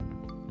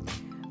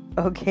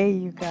Okay,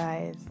 you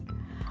guys,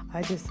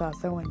 I just saw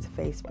someone's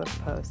Facebook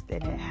post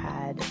and it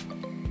had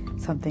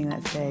something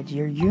that said,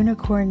 your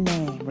unicorn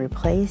name,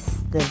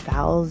 replace the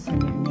vowels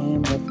in your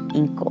name with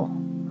inkle.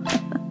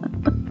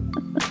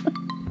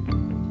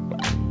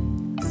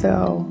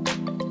 So,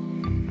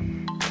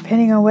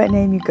 depending on what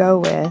name you go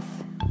with,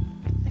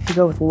 if you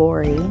go with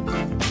Lori,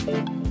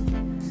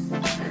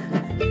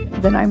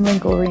 then I'm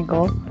Linkle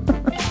Wrinkle.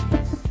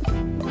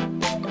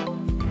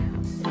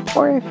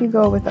 Or if you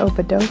go with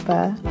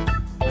Opadopa,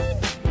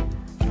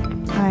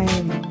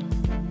 I'm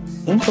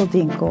Inkle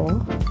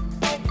Dinkle.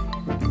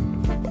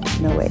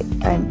 No, wait,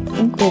 I'm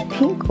Inkle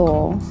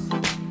Pinkle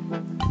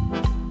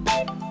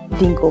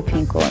Dinkle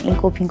Pinkle.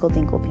 Inkle Pinkle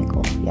Dinkle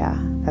Pinkle. Yeah,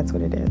 that's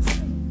what it is.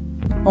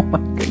 Oh my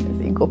goodness,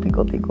 Inkle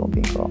Pinkle Dinkle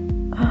Pinkle.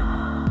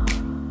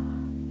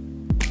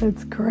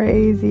 That's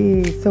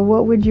crazy. So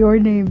what would your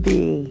name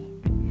be?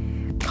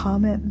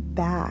 Comment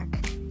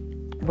back.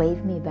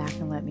 Wave me back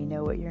and let me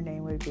know what your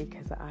name would be,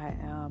 because I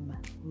am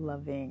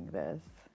loving this.